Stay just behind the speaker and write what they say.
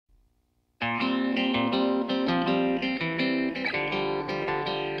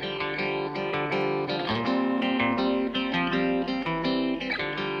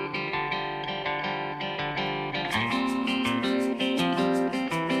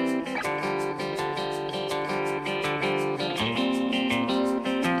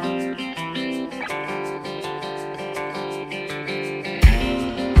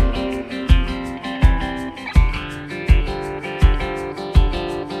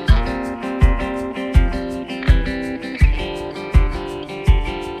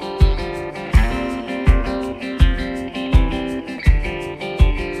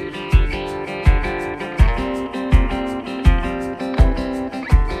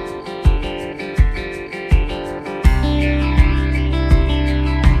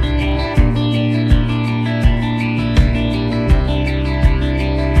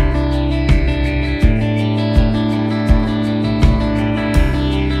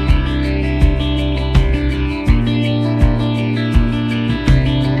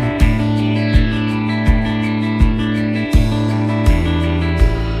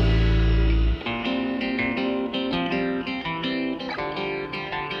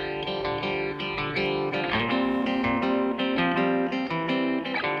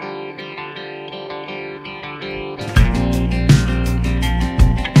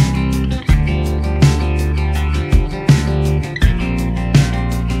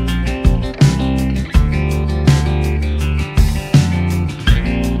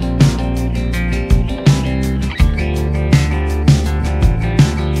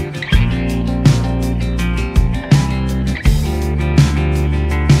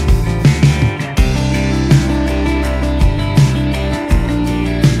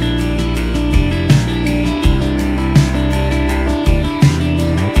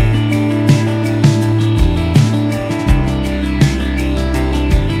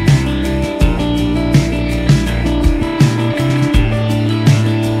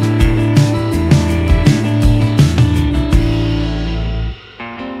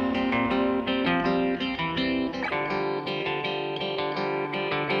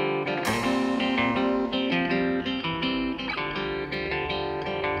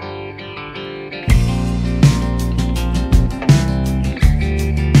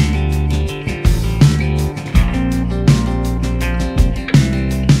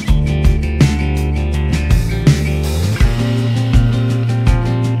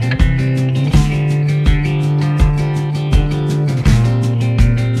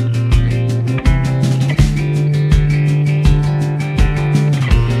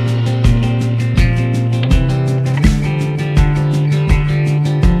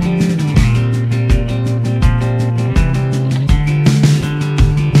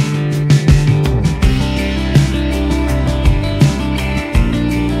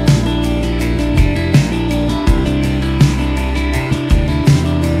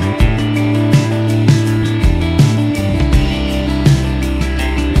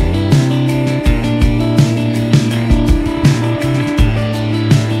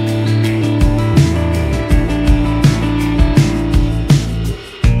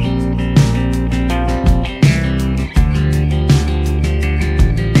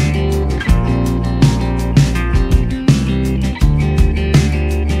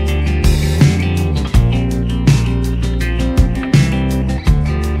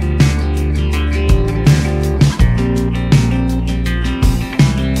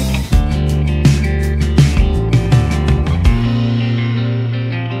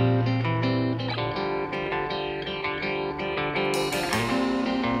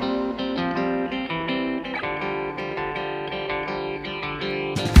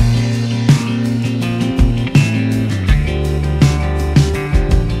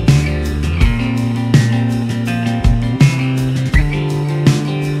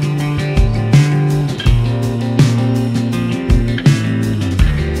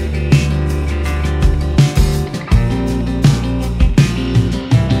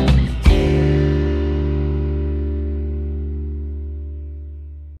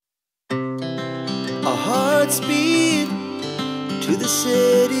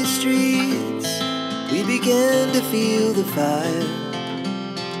fire.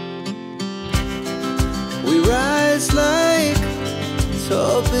 We rise like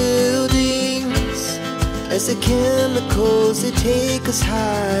tall buildings as the chemicals, they take us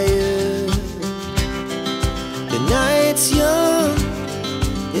higher. The night's young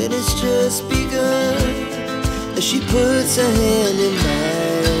and it's just begun as she puts her hand in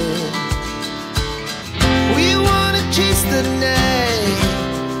mine. We wanna chase the night,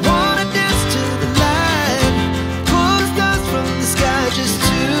 wanna dance to the light, pull the stars from the sky, just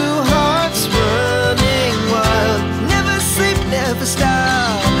two hearts running wild. Never sleep, never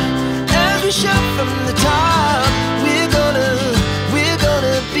stop, as we shout from the top. We're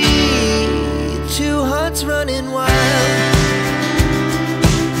gonna be two hearts running wild.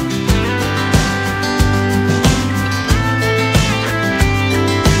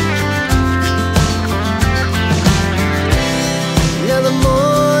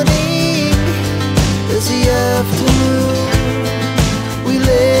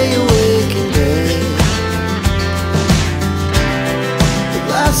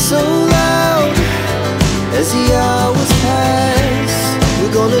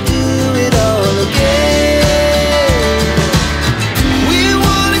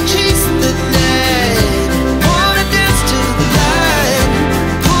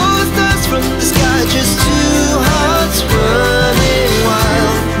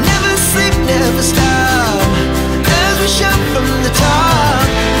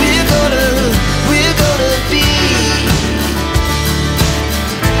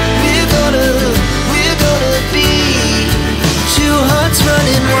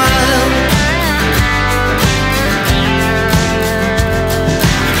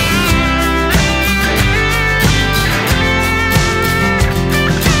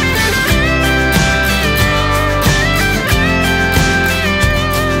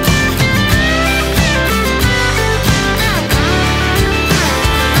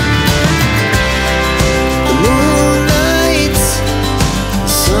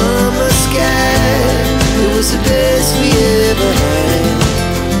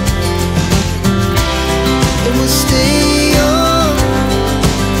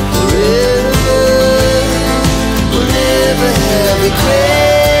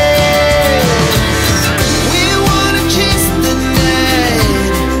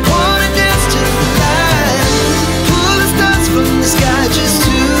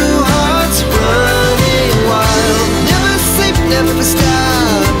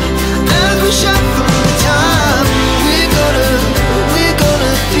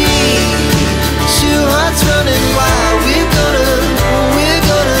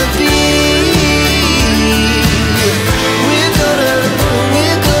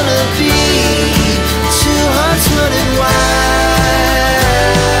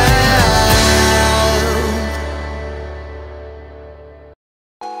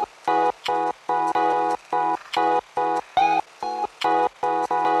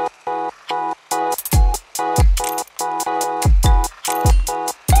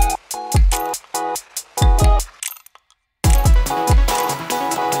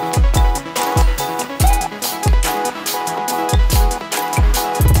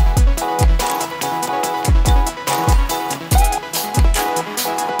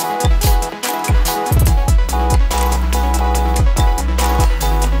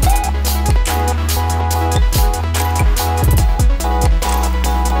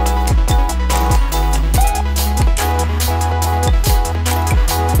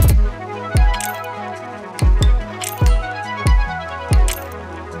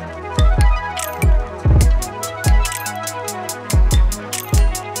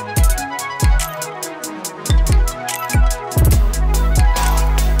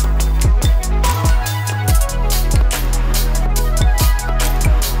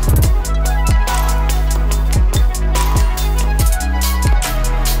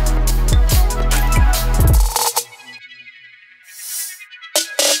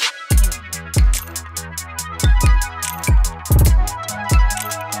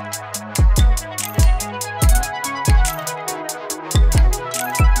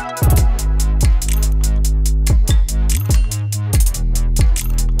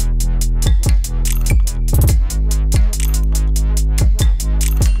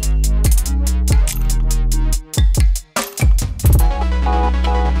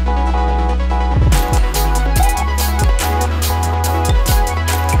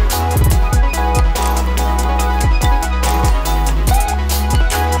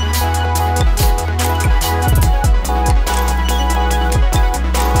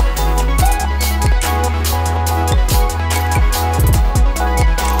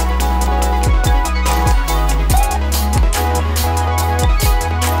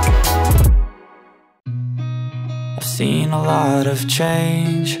 seen a lot of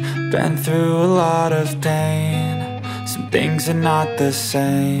change, been through a lot of pain. Some things are not the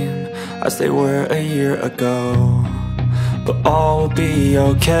same as they were a year ago, but all will be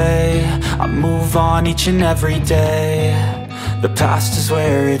okay. I move on each and every day. The past is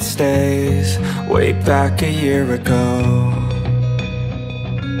where it stays, way back a year ago.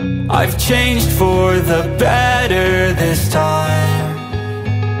 I've changed for the better this time.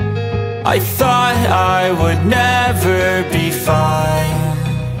 I thought I would never be fine.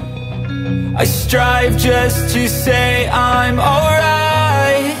 I strive just to say I'm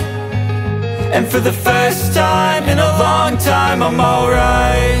alright, and for the first time in a long time I'm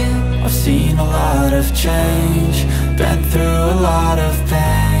alright. I've seen a lot of change, been through a lot of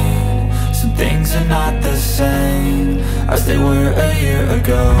pain. Some things are not the same as they were a year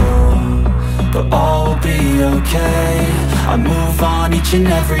ago, but all will be okay. I move on each and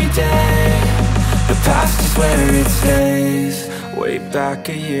every day. The past is where it stays, way back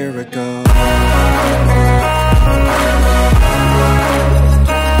a year ago.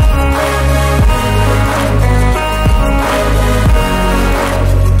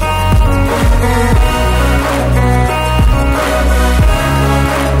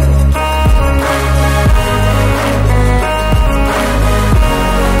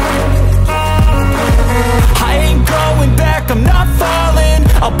 I'm not falling,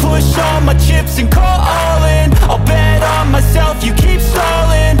 I'll push all my chips and call all in. I'll bet on myself, you keep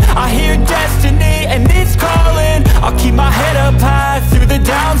stalling. I hear destiny and it's calling. I'll keep my head up high through the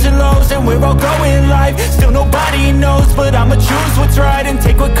downs and lows, and we're all going life. Still nobody knows, but I'ma choose what's right and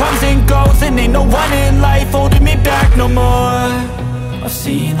take what comes and goes. And ain't no one in life holding me back no more. I've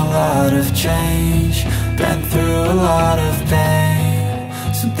seen a lot of change, been through a lot of pain.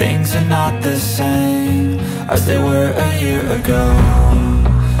 Some things are not the same as they were a year ago,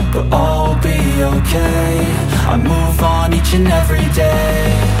 but all will be okay. I move on each and every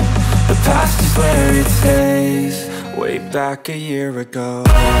day. The past is where it stays, way back a year ago.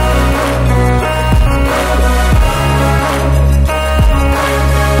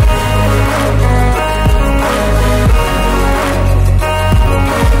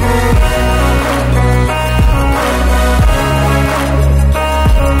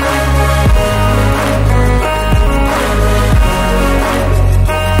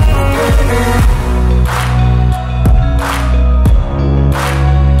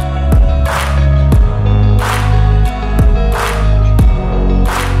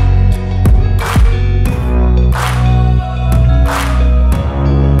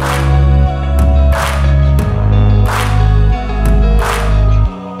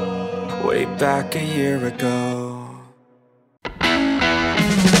 Back a year ago.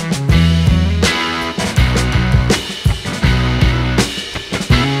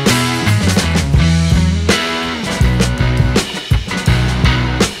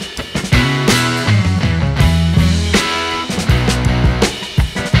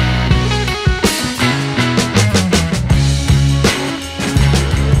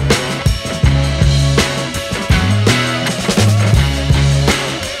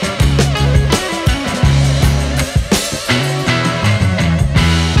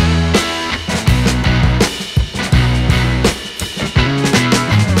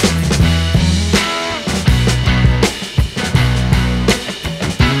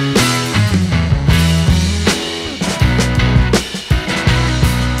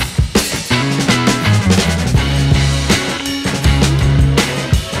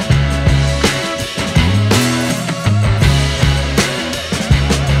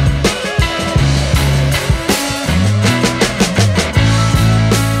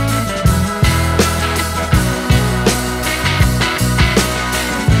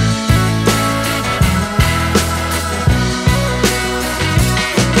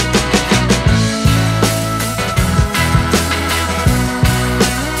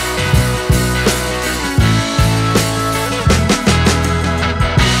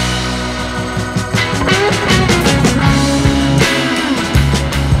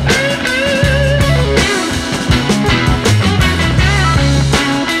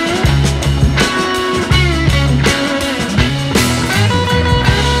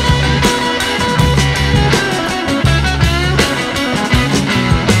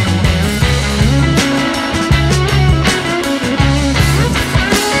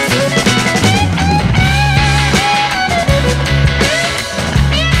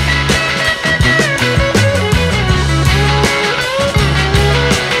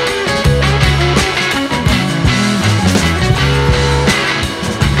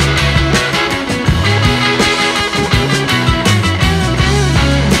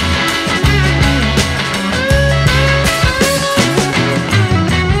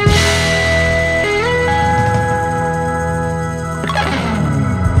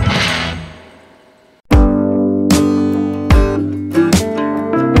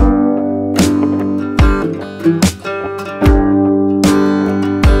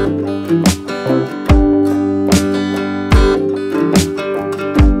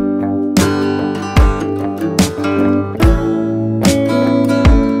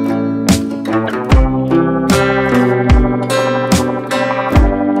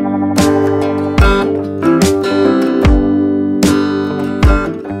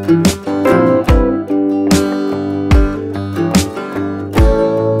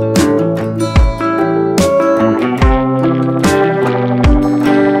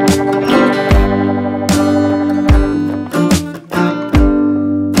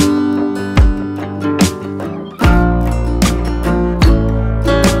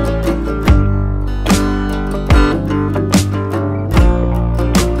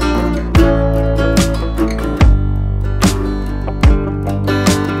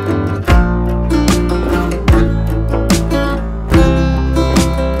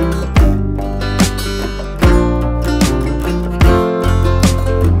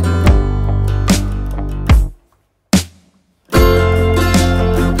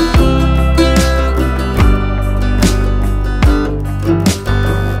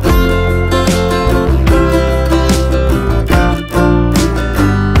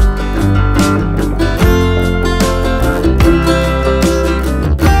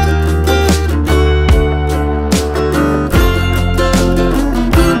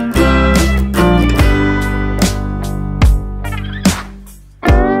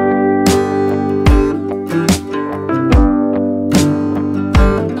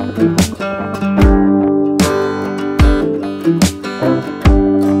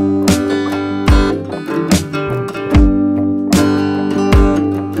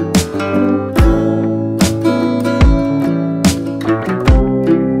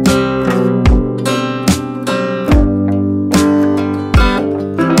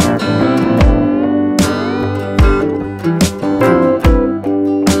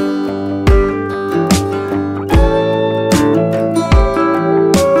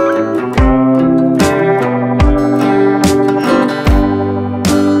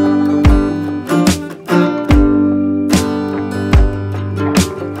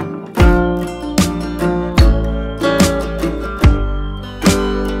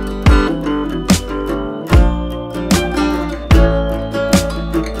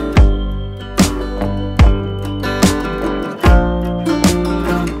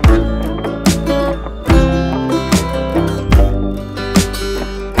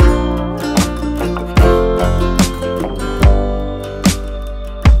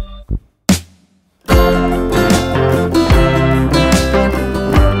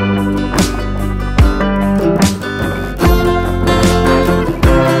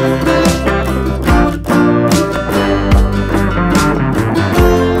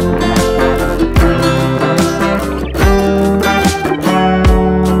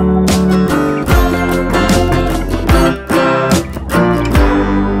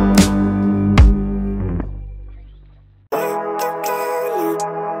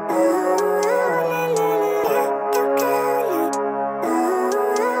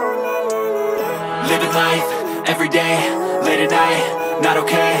 every day, late at night, not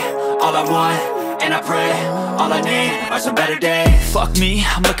okay. All I want, and I pray, all I need are some better days. Fuck me,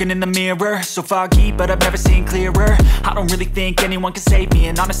 I'm looking in the mirror, so foggy, but I've never seen clearer. I don't really think anyone can save me,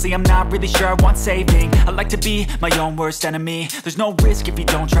 and honestly I'm not really sure I want saving. I like to be my own worst enemy. There's no risk if you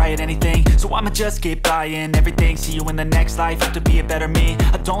don't try at anything, so I'ma just keep buying everything. See you in the next life, have to be a better me.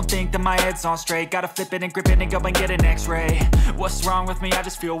 I don't think that my head's on straight, gotta flip it and grip it and go and get an x-ray. What's wrong with me? I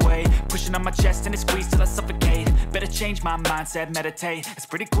just feel weight pushing on my chest and it squeezes till I suffocate. Better change my mindset, meditate. It's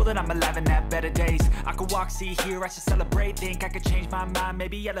pretty cool that I'm alive and have better days. I could walk, see, hear, I should celebrate. Think I could change my mind,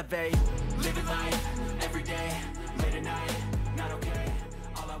 maybe elevate. Living life, every day